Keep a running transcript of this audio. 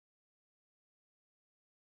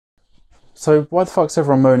So why the fuck's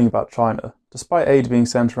everyone moaning about China? Despite aid being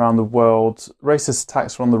sent around the world, racist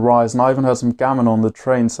attacks are on the rise, and I even heard some gammon on the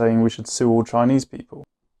train saying we should sue all Chinese people.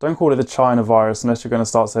 Don't call it the China virus unless you're going to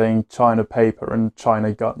start saying China paper and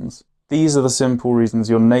China guns. These are the simple reasons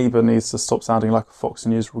your neighbour needs to stop sounding like a Fox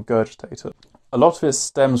News regurgitator. A lot of it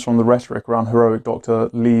stems from the rhetoric around heroic Dr.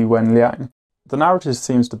 Li Wenliang. The narrative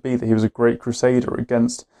seems to be that he was a great crusader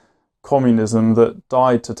against communism that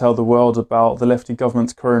died to tell the world about the lefty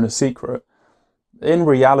government's corona secret. In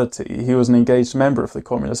reality, he was an engaged member of the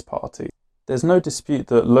Communist Party. There's no dispute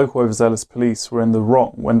that local overzealous police were in the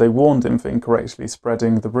wrong when they warned him for incorrectly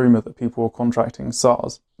spreading the rumour that people were contracting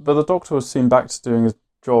SARS. But the doctor was soon back to doing his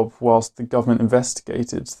job whilst the government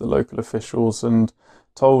investigated the local officials and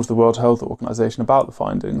told the World Health Organization about the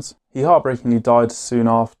findings. He heartbreakingly died soon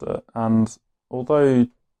after, and although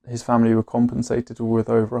his family were compensated with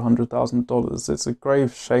over $100,000, it's a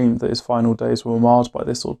grave shame that his final days were marred by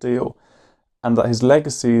this ordeal, and that his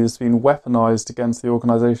legacy has been weaponised against the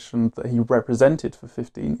organisation that he represented for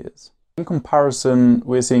 15 years. In comparison,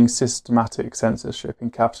 we're seeing systematic censorship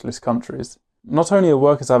in capitalist countries. Not only are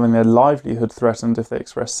workers having their livelihood threatened if they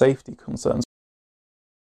express safety concerns,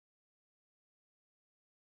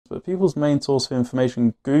 but people's main source of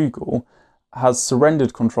information, Google, has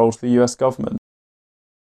surrendered control to the US government.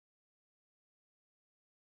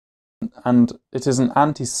 And it is an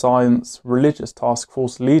anti-science religious task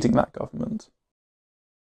force leading that government.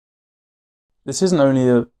 This isn't only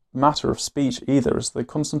a matter of speech either, as the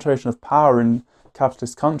concentration of power in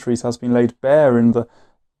capitalist countries has been laid bare in the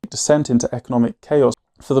descent into economic chaos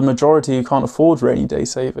for the majority who can't afford rainy day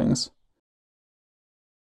savings.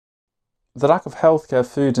 The lack of healthcare,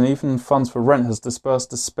 food, and even funds for rent has dispersed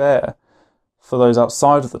despair for those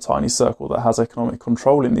outside of the tiny circle that has economic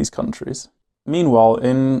control in these countries. Meanwhile,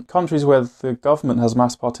 in countries where the government has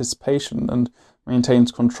mass participation and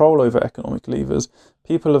maintains control over economic levers,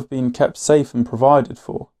 people have been kept safe and provided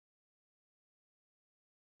for.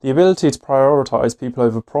 The ability to prioritise people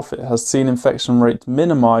over profit has seen infection rates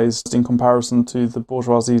minimised in comparison to the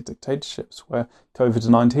bourgeoisie dictatorships where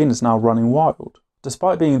COVID-19 is now running wild.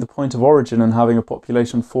 Despite being the point of origin and having a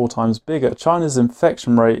population 4 times bigger, China's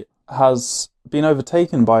infection rate has been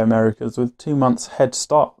overtaken by America's with 2 months head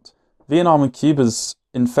start. Vietnam and Cuba's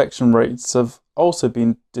infection rates have also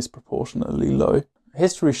been disproportionately low.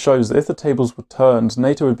 History shows that if the tables were turned,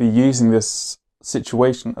 NATO would be using this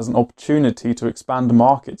situation as an opportunity to expand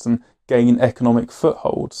markets and gain economic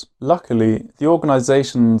footholds. Luckily, the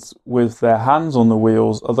organisations with their hands on the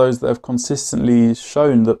wheels are those that have consistently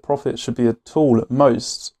shown that profit should be a tool at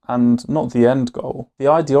most and not the end goal. The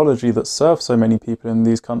ideology that serves so many people in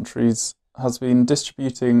these countries has been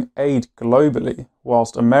distributing aid globally,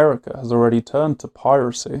 whilst America has already turned to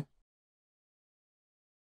piracy.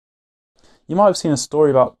 You might have seen a story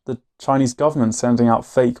about the Chinese government sending out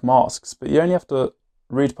fake masks, but you only have to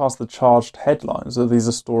read past the charged headlines that these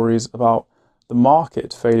are stories about the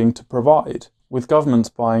market failing to provide, with governments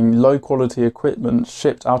buying low-quality equipment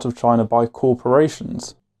shipped out of China by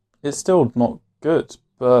corporations. It's still not good,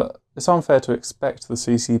 but it's unfair to expect the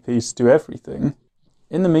CCP to do everything.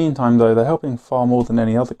 In the meantime, though, they're helping far more than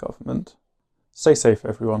any other government. Stay safe,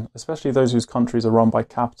 everyone, especially those whose countries are run by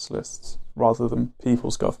capitalists rather than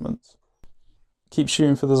people's governments. Keep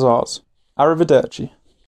shooting for the Tsars. Arrivederci.